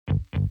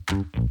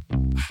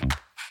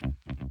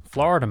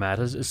Florida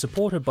Matters is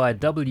supported by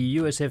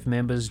WUSF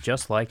members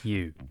just like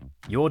you.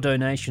 Your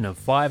donation of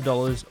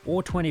 $5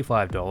 or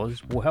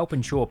 $25 will help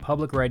ensure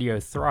public radio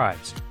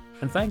thrives.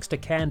 And thanks to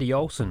Candy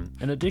Olson,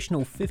 an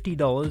additional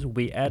 $50 will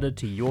be added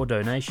to your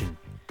donation.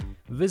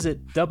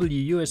 Visit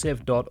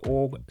wusf.org/match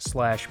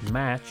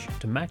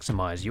to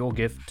maximize your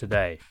gift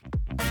today.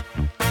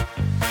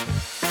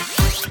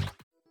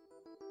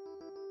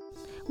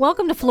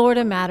 Welcome to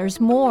Florida Matters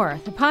More,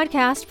 the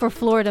podcast for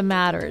Florida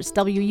Matters,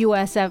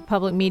 WUSF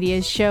Public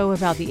Media's show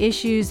about the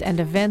issues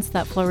and events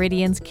that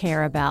Floridians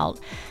care about.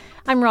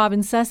 I'm Robin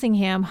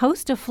Sussingham,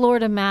 host of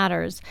Florida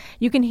Matters.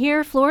 You can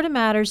hear Florida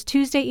Matters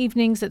Tuesday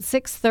evenings at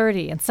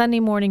 6:30 and Sunday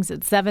mornings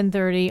at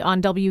 7:30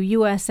 on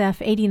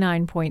WUSF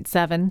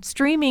 89.7,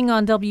 streaming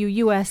on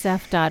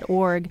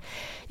WUSF.org.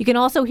 You can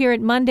also hear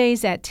it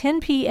Mondays at 10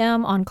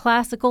 p.m. on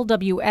Classical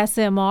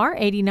WSMR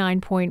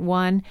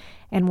 89.1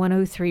 and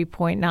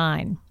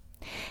 103.9.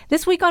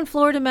 This week on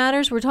Florida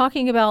Matters, we're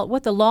talking about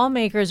what the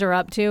lawmakers are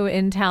up to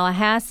in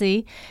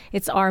Tallahassee.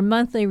 It's our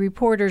monthly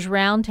Reporters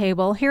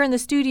Roundtable. Here in the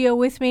studio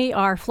with me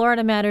are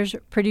Florida Matters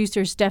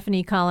producer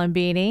Stephanie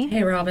Colombini.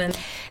 Hey, Robin.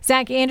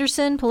 Zach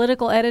Anderson,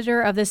 political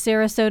editor of the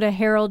Sarasota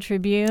Herald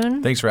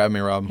Tribune. Thanks for having me,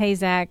 Rob. Hey,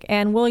 Zach.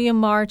 And William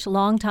March,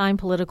 longtime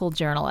political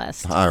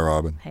journalist. Hi,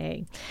 Robin.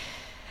 Hey.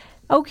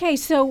 Okay,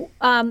 so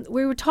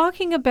we were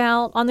talking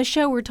about, on the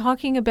show, we're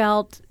talking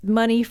about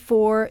money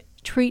for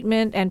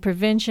treatment and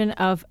prevention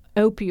of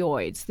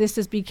opioids. This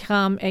has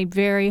become a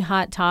very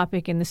hot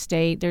topic in the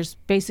state. There's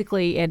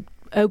basically an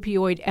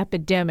opioid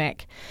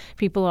epidemic.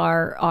 People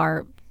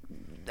are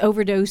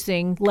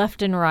overdosing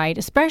left and right,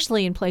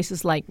 especially in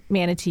places like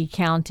Manatee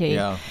County.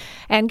 Yeah.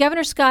 And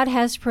Governor Scott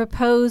has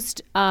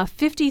proposed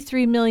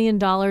 $53 million,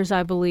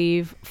 I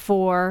believe,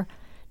 for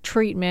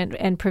treatment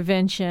and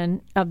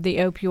prevention of the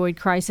opioid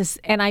crisis.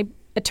 And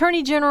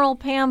Attorney General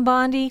Pam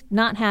Bondi,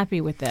 not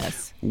happy with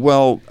this.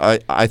 Well,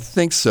 I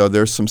think so.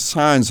 There's some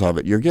signs of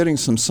it. You're getting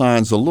some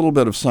signs, a little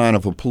bit of sign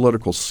of a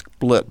political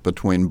split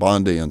between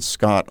Bondi and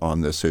Scott on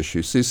this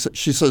issue. She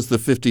says the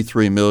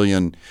 $53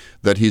 million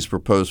that he's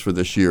proposed for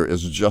this year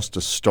is just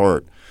a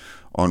start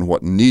on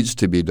what needs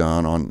to be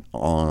done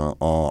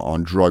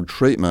on drug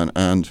treatment.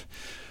 And,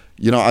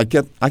 you know, I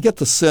get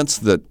the sense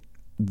that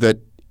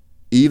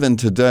even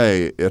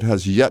today, it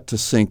has yet to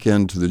sink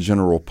into the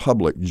general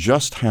public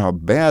just how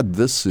bad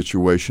this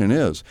situation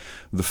is.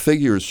 The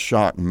figures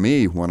shock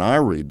me when I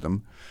read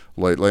them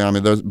lately. I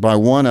mean, by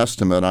one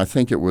estimate, I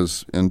think it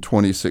was in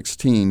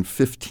 2016,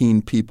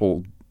 15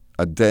 people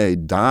a day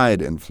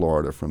died in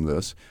Florida from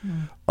this,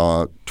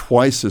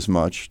 twice as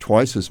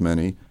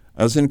many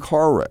as in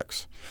car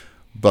wrecks.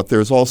 But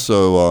there's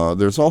also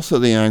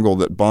the angle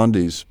that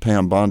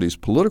Pam Bondi's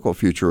political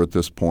future at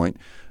this point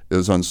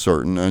is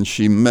uncertain, and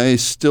she may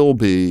still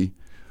be,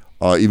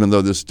 even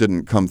though this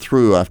didn't come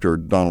through after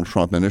Donald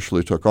Trump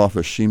initially took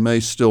office, she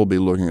may still be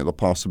looking at the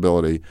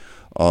possibility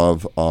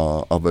of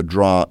a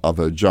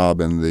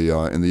job in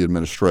the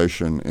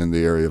administration in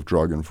the area of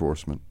drug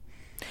enforcement.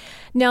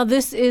 Now,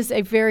 this is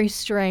a very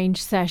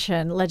strange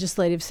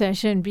legislative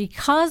session,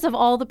 because of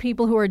all the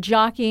people who are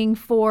jockeying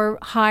for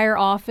higher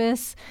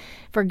office,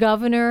 for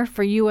governor,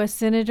 for U.S.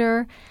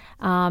 senator.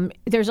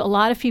 There's a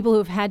lot of people who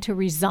have had to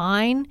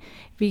resign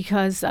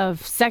because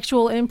of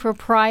sexual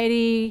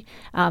impropriety.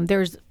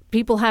 There's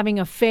people having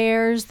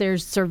affairs.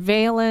 There's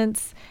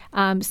surveillance.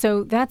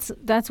 So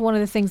that's one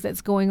of the things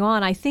that's going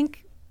on. I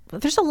think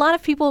there's a lot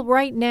of people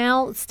right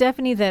now,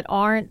 Stephanie, that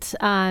aren't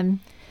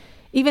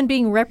even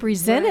being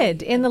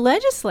represented in the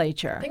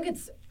legislature. I think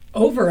it's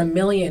over 1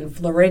 million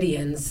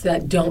Floridians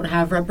that don't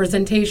have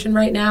representation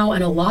right now,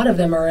 and a lot of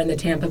them are in the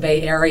Tampa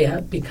Bay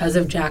area because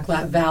of Jack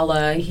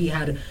Latvala. He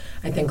had,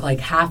 I think,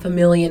 like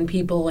 500,000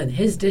 people in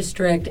his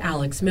district.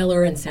 Alex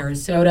Miller in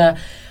Sarasota,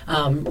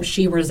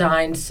 she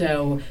resigned,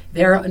 so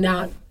they're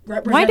not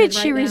represented. Why did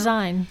she right now.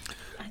 resign?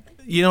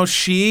 You know,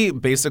 she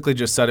basically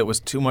just said it was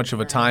too much of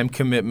a time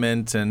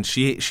commitment, and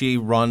she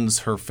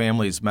runs her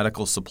family's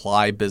medical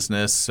supply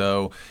business.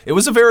 So it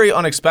was a very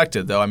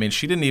unexpected, though. I mean,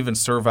 she didn't even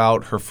serve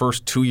out her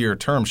first 2-year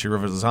term. She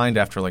resigned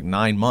after like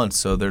 9 months.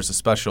 So there's a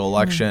special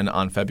election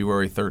on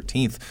February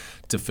 13th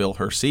to fill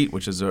her seat,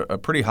 which is a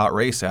pretty hot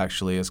race,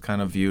 actually. Is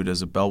kind of viewed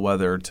as a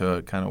bellwether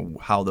to kind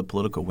of how the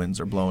political winds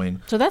are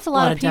blowing. So that's a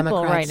lot of people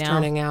Democrats right now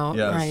turning out,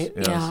 Yes, right?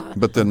 yes. Yeah.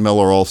 But then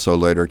Miller also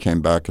later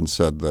came back and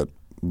said that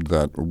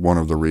one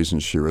of the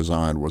reasons she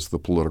resigned was the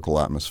political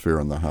atmosphere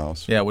in the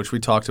House. Yeah, which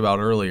we talked about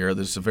earlier.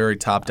 There's a very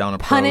top-down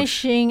approach.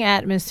 Punishing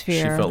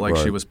atmosphere. She felt like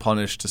she Right. was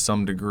punished to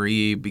some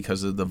degree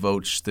because of the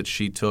votes that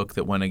she took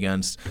that went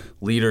against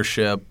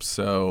leadership.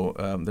 So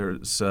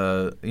there's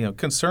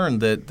concern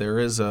that there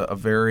is a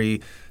very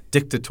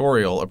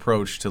dictatorial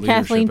approach to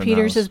leadership. Kathleen in Peters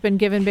the House. has been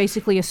given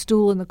basically a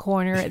stool in the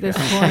corner at this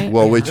point.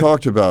 Well, we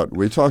talked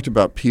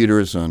about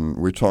Peters and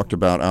we talked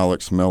about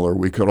Alex Miller.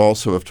 We could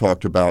also have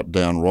talked about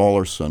Dan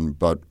Rollerson,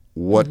 but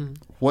what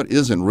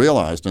isn't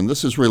realized, and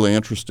this is really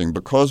interesting,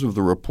 because of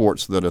the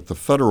reports that at the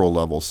federal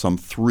level, some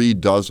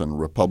 36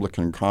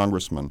 Republican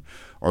congressmen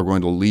are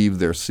going to leave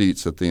their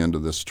seats at the end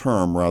of this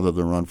term rather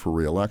than run for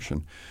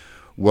re-election.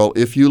 Well,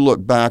 if you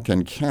look back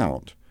and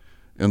count,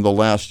 in the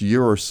last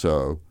year or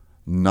so,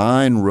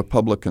 9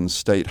 Republican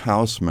state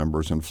House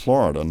members in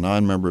Florida,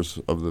 9 members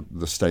of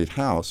the state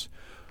House,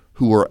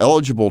 who are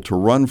eligible to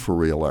run for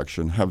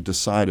re-election have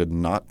decided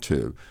not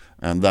to.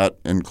 And that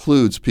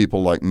includes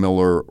people like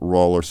Miller,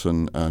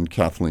 Rawlerson, and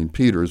Kathleen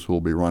Peters, who will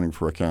be running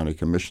for a county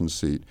commission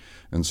seat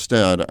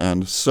instead.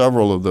 And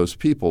several of those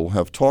people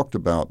have talked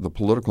about the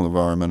political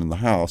environment in the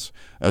House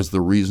as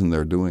the reason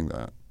they're doing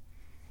that,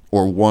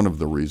 or one of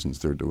the reasons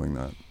they're doing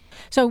that.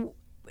 So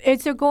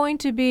is there going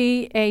to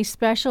be a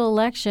special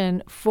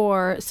election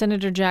for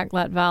Senator Jack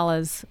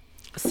Latvala's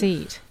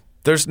seat?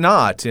 There's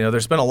not.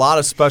 There's been a lot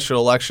of special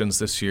elections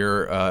this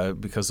year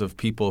because of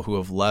people who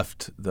have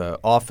left the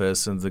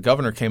office. And the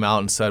governor came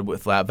out and said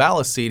with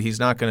Latvala's seat, he's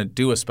not going to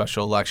do a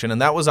special election.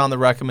 And that was on the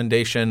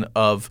recommendation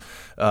of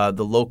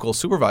the local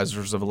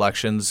supervisors of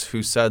elections,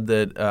 who said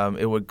that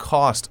it would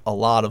cost a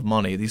lot of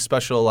money. These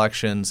special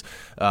elections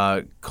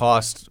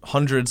cost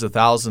hundreds of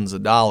thousands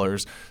of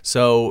dollars.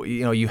 So,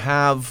 you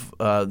have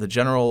the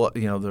general,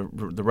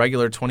 the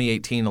regular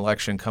 2018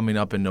 election coming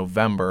up in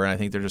November, and I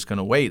think they're just going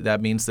to wait. That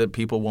means that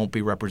people won't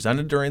be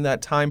represented during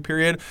that time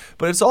period.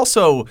 But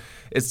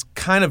it's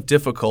kind of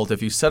difficult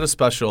if you set a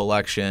special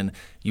election,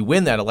 you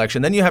win that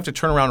election, then you have to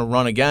turn around and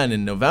run again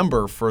in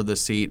November for the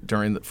seat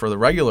for the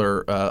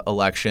regular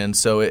election.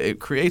 So it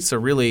creates a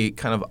really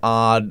kind of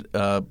odd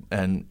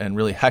and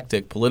really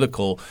hectic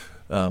political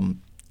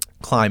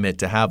climate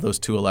to have those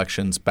 2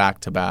 elections back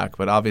to back.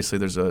 But obviously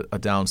there's a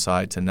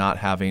downside to not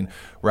having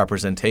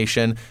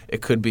representation.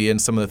 It could be in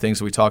some of the things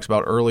that we talked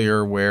about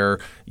earlier, where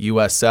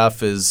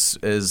USF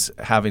is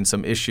having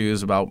some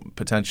issues about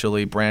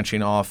potentially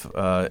branching off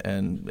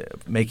and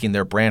making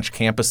their branch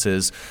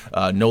campuses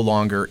no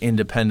longer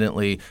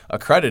independently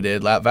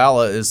accredited.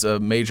 Latvala is a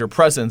major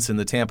presence in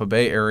the Tampa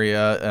Bay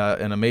area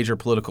and a major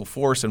political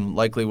force, and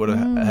likely would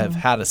have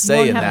had a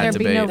say in that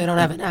debate. They don't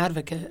have an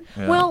advocate.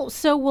 Yeah. Well,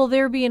 so will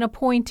there be an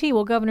appointee?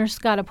 Will Governor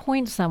Scott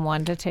appoint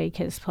someone to take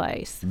his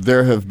place?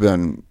 There have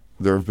been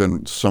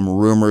some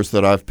rumors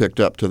that I've picked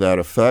up to that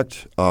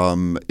effect.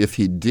 If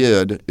he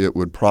did, it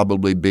would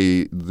probably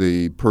be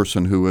the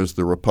person who is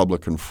the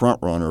Republican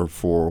frontrunner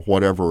for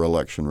whatever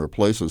election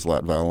replaces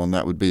Latvala, and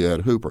that would be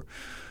Ed Hooper.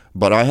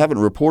 But I haven't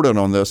reported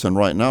on this, and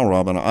right now,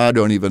 Robin, I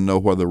don't even know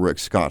whether Rick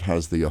Scott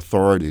has the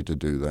authority to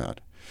do that.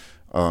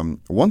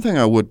 One thing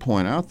I would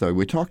point out, though,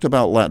 we talked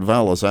about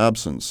Latvala's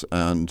absence,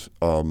 and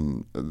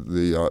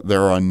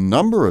there are a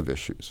number of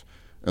issues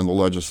in the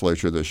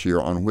legislature this year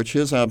on which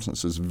his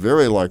absence is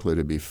very likely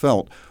to be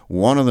felt.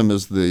 One of them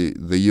is the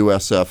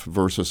USF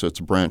versus its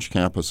branch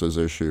campuses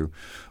issue.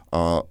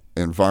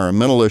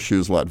 Environmental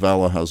issues,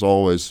 Latvala has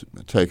always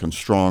taken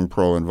strong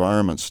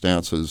pro-environment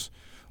stances,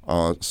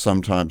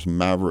 sometimes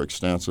maverick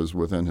stances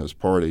within his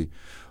party.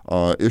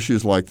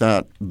 Issues like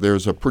that,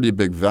 there's a pretty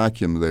big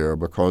vacuum there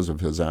because of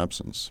his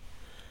absence.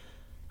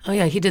 Oh,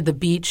 yeah, he did the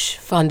beach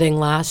funding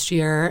last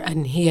year,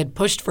 and he had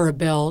pushed for a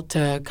bill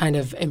to kind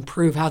of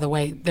improve how the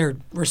way they're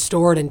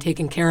restored and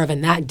taken care of,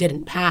 and that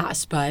didn't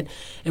pass, but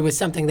it was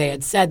something they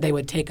had said they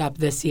would take up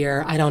this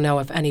year. I don't know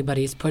if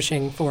anybody's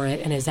pushing for it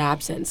in his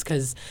absence,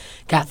 because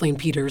Kathleen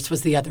Peters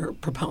was the other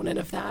proponent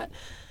of that.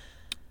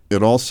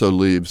 It also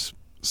leaves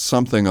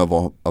something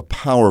of a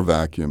power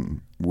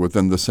vacuum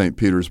within the St.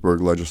 Petersburg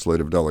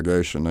legislative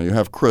delegation. Now, you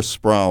have Chris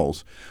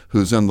Sprowls,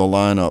 who's in the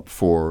lineup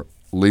for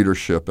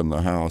leadership in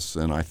the House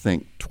in, I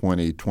think,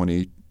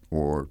 2020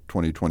 or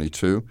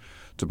 2022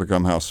 to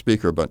become House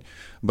Speaker. But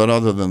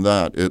other than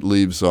that, it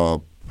leaves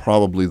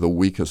probably the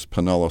weakest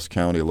Pinellas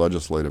County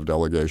legislative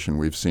delegation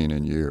we've seen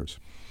in years.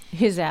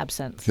 His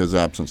absence. His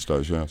absence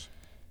does, yes.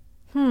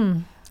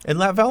 And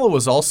Latvala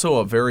was also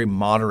a very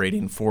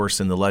moderating force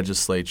in the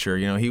legislature.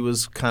 He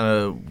was kind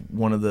of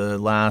one of the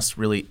last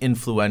really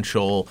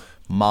influential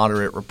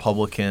moderate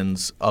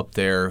Republicans up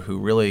there who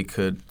really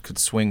could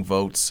swing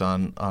votes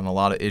on a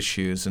lot of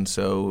issues. And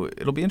so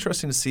it'll be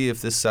interesting to see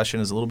if this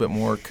session is a little bit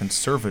more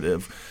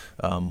conservative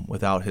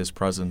without his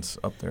presence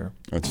up there.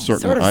 It's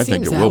certainly, sort of I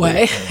think seems it that will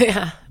way. be.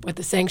 Yeah, with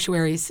the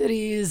sanctuary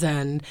cities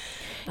and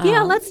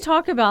Yeah, let's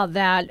talk about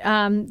that.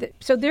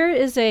 So there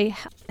is a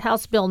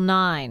House Bill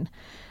 9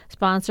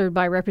 sponsored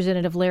by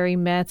Representative Larry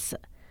Metz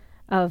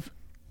of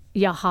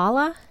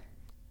Yahala.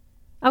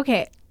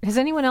 Okay, has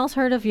anyone else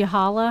heard of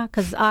Yahala?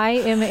 Because I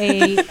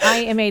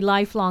am a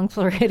lifelong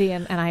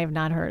Floridian and I have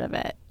not heard of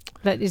it.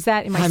 But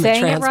am I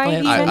saying it right?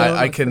 Even?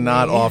 I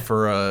cannot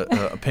offer an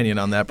opinion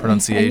on that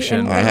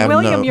pronunciation.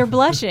 William, you're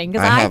blushing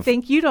because I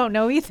think you don't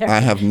know either. I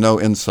have no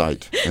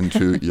insight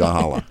into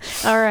Yahala.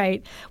 All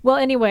right. Well,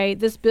 anyway,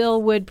 this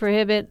bill would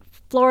prohibit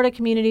Florida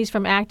communities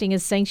from acting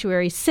as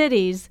sanctuary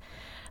cities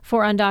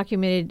for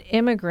undocumented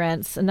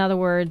immigrants. In other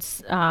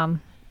words,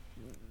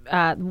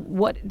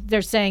 what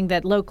they're saying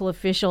that local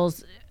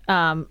officials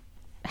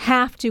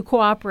have to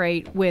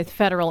cooperate with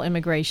federal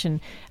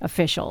immigration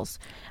officials.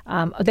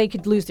 They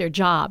could lose their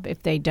job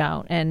if they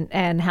don't.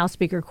 And House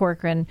Speaker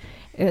Corcoran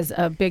is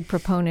a big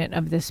proponent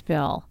of this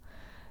bill.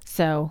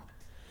 So,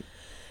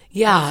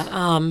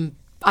 yeah,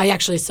 I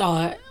actually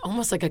saw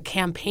almost like a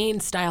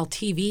campaign-style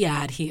TV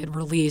ad he had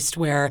released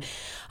where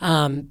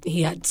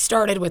he had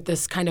started with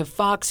this kind of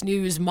Fox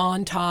News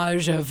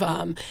montage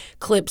of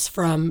clips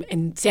from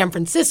in San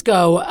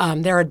Francisco.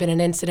 There had been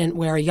an incident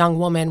where a young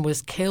woman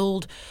was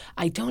killed.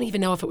 I don't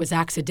even know if it was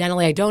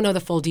accidentally. I don't know the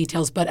full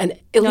details, but an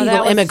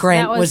illegal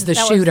immigrant was the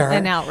shooter. Was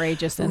an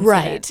outrageous incident.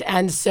 Right.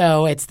 And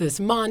so it's this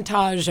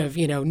montage of,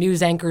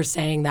 news anchors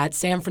saying that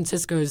San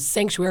Francisco's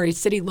sanctuary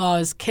city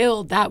laws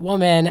killed that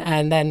woman.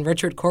 And then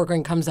Richard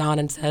Corcoran comes on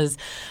and says,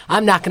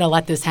 I'm not going to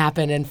let this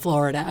happen in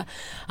Florida.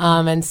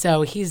 And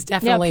so he's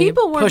definitely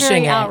people were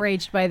pushing very it.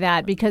 Outraged by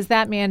that because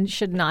that man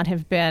should not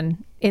have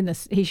been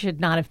he should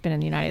not have been in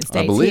the United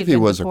States. I believe he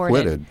was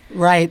acquitted.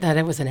 Right, that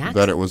it was an accident.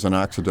 That it was an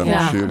accidental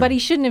shooting. But he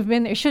shouldn't have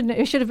been there. It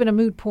should have been a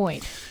moot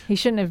point. He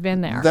shouldn't have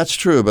been there. That's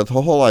true, but the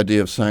whole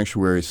idea of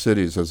sanctuary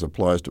cities as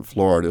applies to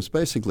Florida is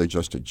basically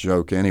just a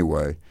joke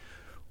anyway.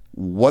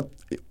 What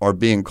are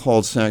being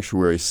called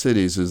sanctuary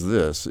cities is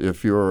this.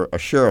 If you're a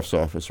sheriff's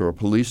office or a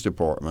police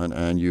department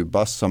and you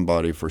bust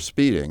somebody for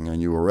speeding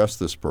and you arrest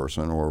this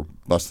person or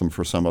bust them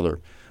for some other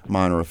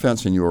minor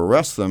offense and you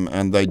arrest them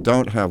and they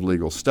don't have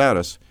legal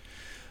status,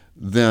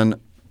 then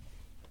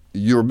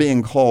you're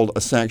being called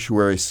a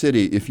sanctuary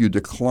city if you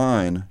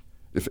decline,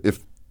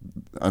 if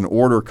an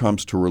order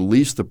comes to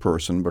release the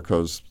person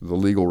because the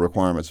legal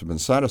requirements have been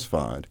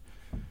satisfied,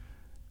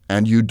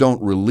 and you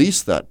don't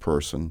release that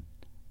person,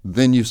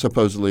 then you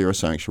supposedly are a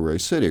sanctuary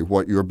city.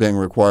 What you're being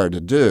required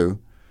to do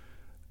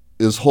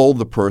is hold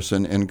the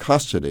person in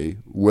custody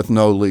with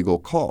no legal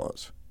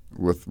cause,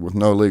 with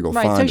no legal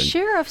finding. Right, so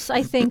sheriffs,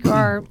 I think,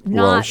 are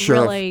not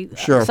really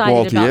Sheriff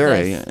excited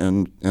Gualtieri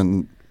about this.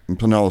 in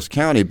Pinellas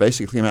County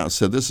basically came out and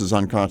said this is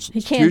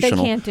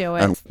unconstitutional. They can't do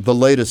it. And the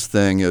latest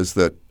thing is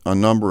that a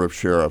number of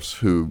sheriffs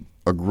who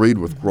agreed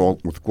with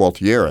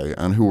Gualtieri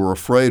and who were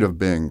afraid of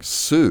being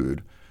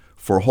sued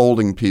for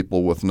holding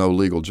people with no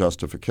legal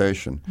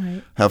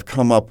justification have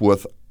come up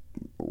with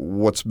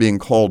what's being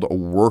called a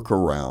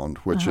workaround,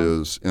 which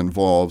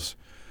involves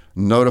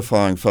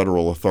notifying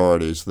federal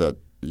authorities that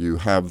you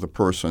have the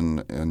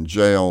person in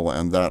jail,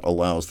 and that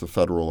allows the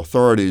federal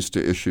authorities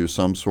to issue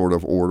some sort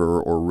of order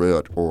or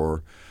writ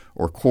or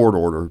court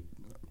order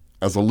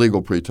as a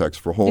legal pretext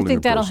for holding a person. You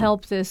think that'll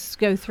help this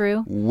go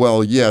through?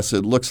 Well, yes,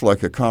 it looks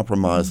like a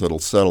compromise that'll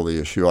settle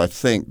the issue. I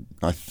think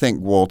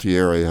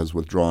Gualtieri has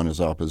withdrawn his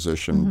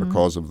opposition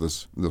because of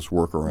this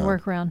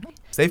workaround.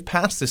 They've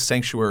passed this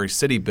sanctuary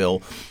city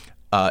bill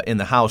in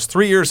the House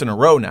 3 years in a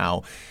row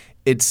now.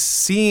 It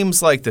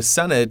seems like the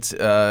Senate,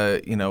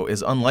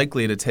 is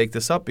unlikely to take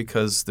this up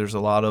because there's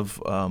a lot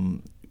of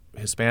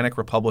Hispanic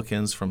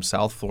Republicans from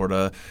South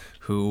Florida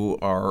who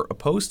are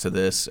opposed to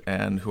this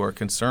and who are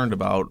concerned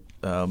about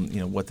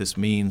what this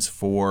means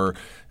for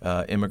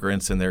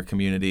immigrants in their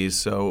communities.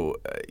 So,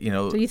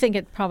 So you think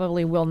it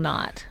probably will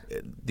not?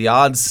 The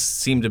odds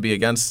seem to be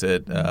against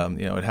it.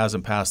 It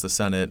hasn't passed the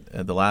Senate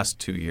the last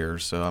 2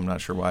 years, so I'm not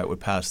sure why it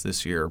would pass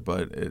this year.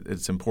 But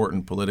it's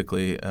important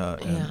politically.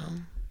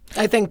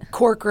 I think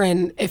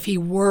Corcoran, if he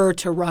were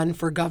to run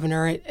for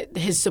governor,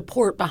 his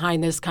support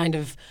behind this kind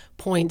of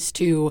points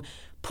to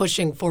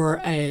pushing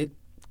for a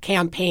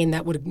campaign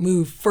that would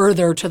move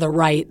further to the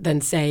right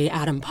than, say,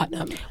 Adam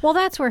Putnam. Well,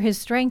 that's where his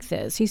strength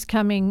is. He's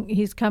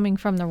coming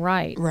from the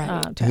right.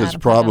 To his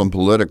Adam problem Putnam.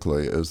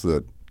 politically is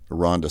that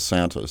Ron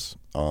DeSantis,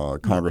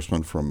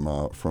 congressman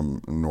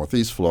from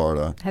Northeast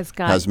Florida,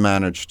 has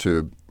managed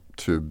to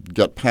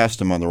get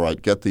past him on the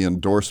right, get the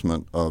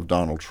endorsement of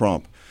Donald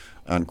Trump.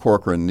 And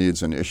Corcoran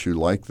needs an issue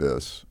like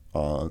this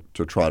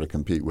to try to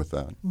compete with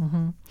that.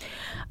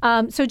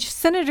 So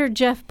Senator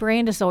Jeff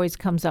Brandes always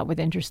comes up with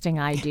interesting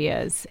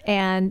ideas,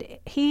 and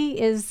he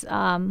is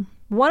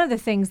one of the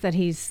things that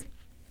he's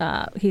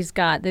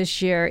got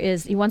this year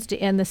is he wants to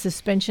end the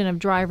suspension of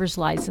driver's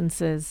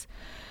licenses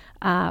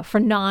for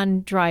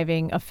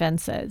non-driving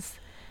offenses.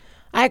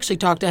 I actually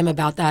talked to him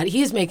about that.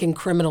 He's making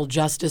criminal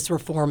justice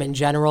reform in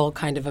general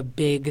kind of a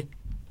big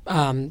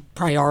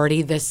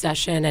priority this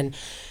session, and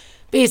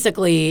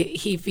basically,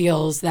 he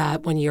feels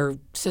that when you're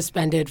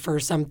suspended for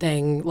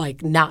something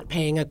like not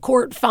paying a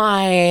court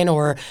fine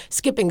or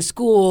skipping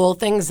school,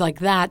 things like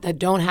that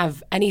don't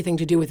have anything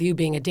to do with you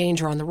being a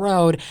danger on the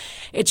road,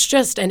 it's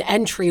just an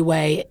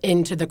entryway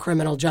into the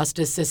criminal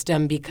justice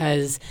system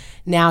because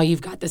now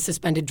you've got the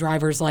suspended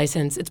driver's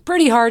license. It's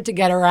pretty hard to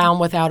get around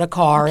without a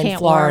car in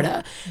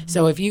Florida.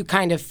 So if you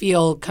kind of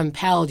feel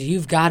compelled,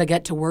 you've got to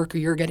get to work or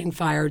you're getting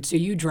fired, so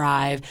you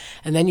drive,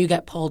 and then you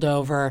get pulled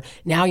over.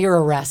 Now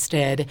you're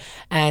arrested.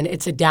 And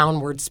it's a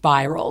downward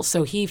spiral.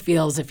 So he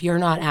feels if you're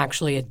not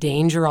actually a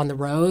danger on the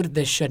road,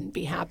 this shouldn't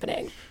be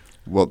happening.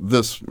 Well,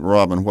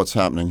 Robin, what's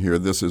happening here,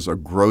 this is a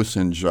gross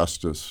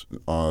injustice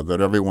that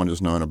everyone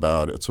has known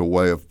about. It's a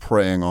way of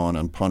preying on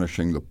and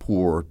punishing the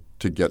poor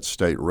to get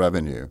state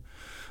revenue.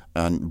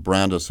 And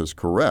Brandes is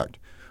correct.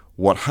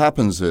 What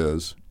happens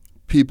is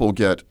people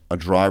get a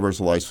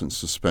driver's license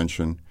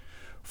suspension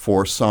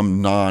for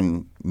some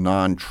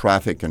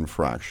non-traffic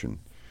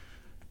infraction.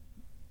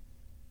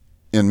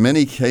 In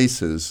many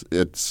cases,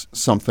 it's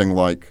something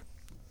like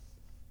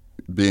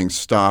being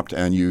stopped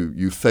and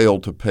you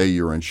failed to pay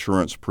your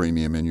insurance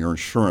premium and your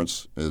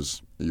insurance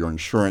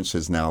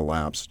has now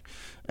lapsed,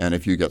 and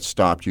if you get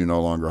stopped, you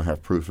no longer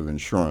have proof of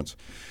insurance.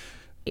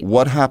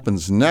 What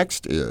happens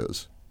next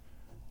is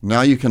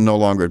now you can no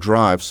longer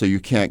drive, so you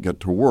can't get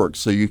to work,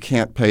 so you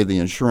can't pay the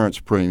insurance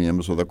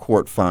premiums or the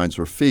court fines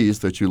or fees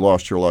that you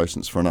lost your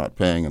license for not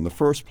paying in the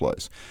first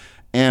place.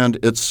 And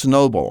it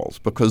snowballs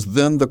because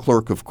then the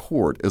clerk of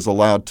court is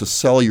allowed to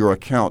sell your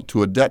account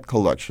to a debt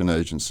collection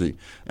agency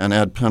and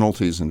add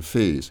penalties and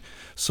fees.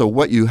 So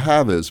what you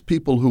have is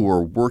people who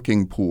are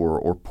working poor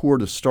or poor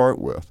to start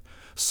with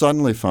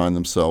suddenly find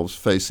themselves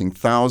facing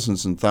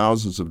thousands and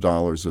thousands of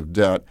dollars of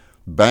debt,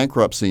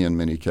 bankruptcy in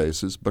many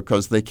cases,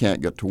 because they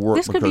can't get to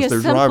work because their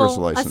driver's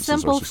licenses are suspended.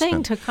 A simple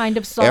thing to kind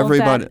of solve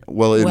that.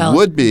 Well, it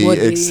would be,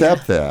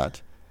 except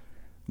that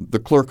the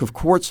clerk of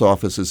court's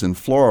offices in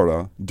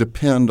Florida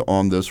depend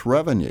on this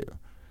revenue.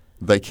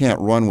 They can't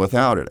run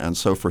without it. And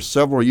so for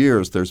several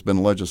years, there's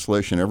been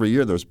legislation. Every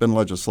year there's been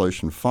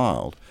legislation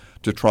filed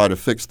to try to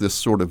fix this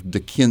sort of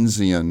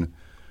Dickensian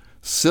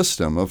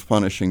system of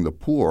punishing the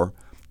poor.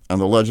 And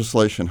the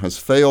legislation has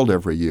failed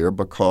every year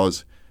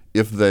because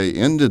if they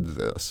ended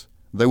this,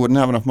 they wouldn't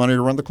have enough money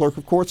to run the clerk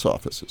of court's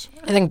offices.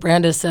 I think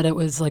Brandis said it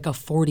was like a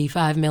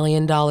 $45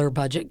 million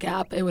budget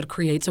gap it would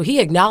create. So he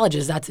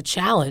acknowledges that's a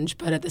challenge,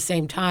 but at the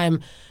same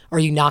time, are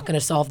you not going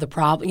to solve the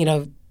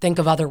problem? Think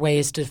of other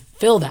ways to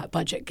fill that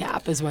budget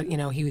gap is what,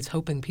 he was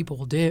hoping people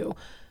will do.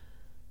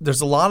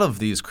 There's a lot of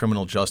these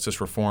criminal justice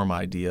reform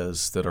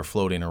ideas that are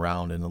floating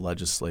around in the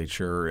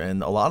legislature,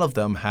 and a lot of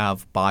them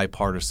have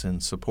bipartisan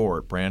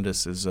support.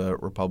 Brandis is a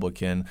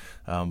Republican,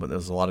 but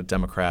there's a lot of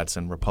Democrats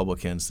and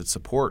Republicans that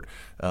support,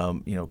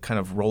 kind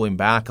of rolling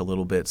back a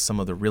little bit some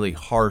of the really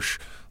harsh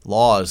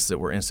laws that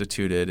were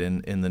instituted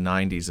in the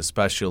 90s,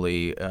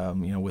 especially,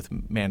 with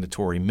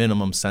mandatory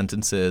minimum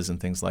sentences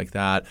and things like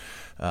that.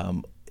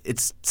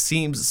 It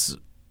seems,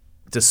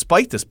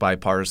 despite this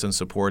bipartisan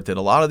support, that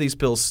a lot of these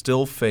bills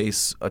still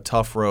face a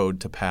tough road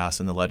to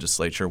pass in the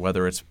legislature,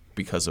 whether it's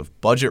because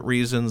of budget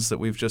reasons that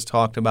we've just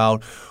talked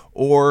about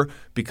or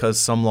because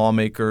some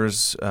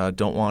lawmakers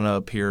don't want to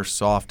appear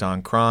soft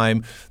on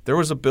crime. There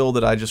was a bill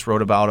that I just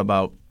wrote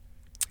about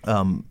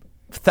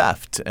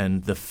theft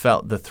and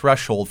the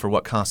threshold for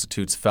what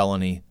constitutes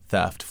felony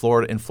theft.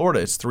 In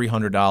Florida, it's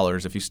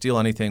 $300. If you steal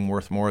anything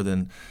worth more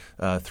than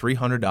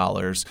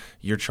 $300,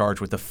 you're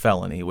charged with a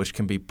felony, which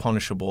can be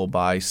punishable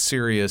by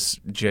serious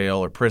jail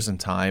or prison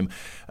time.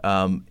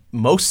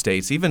 Most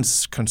states, even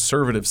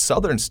conservative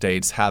southern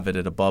states, have it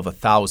at above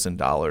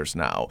 $1,000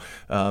 now.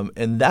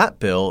 And that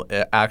bill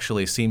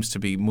actually seems to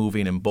be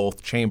moving in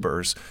both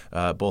chambers,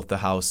 both the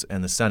House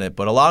and the Senate.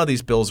 But a lot of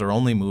these bills are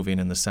only moving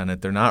in the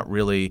Senate. They're not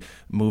really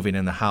moving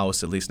in the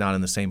House, at least not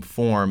in the same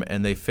form.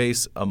 And they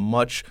face a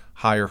much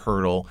higher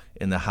hurdle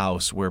in the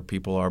House, where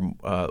people are,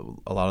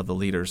 a lot of the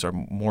leaders are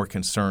more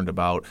concerned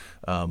about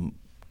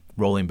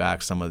rolling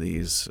back some of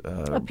these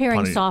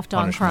appearing soft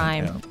on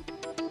crime. Yeah.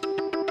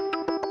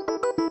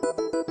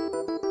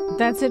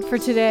 That's it for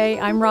today.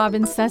 I'm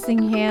Robin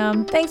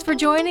Sessingham. Thanks for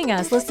joining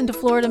us. Listen to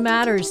Florida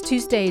Matters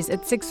Tuesdays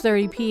at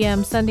 6:30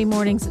 p.m., Sunday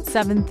mornings at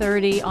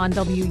 7:30 on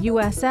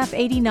WUSF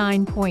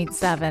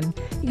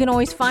 89.7. You can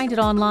always find it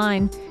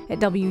online at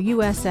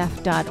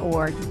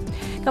WUSF.org.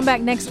 Come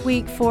back next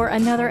week for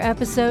another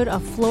episode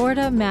of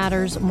Florida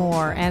Matters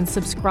More, and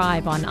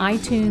subscribe on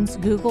iTunes,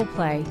 Google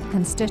Play,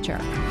 and Stitcher.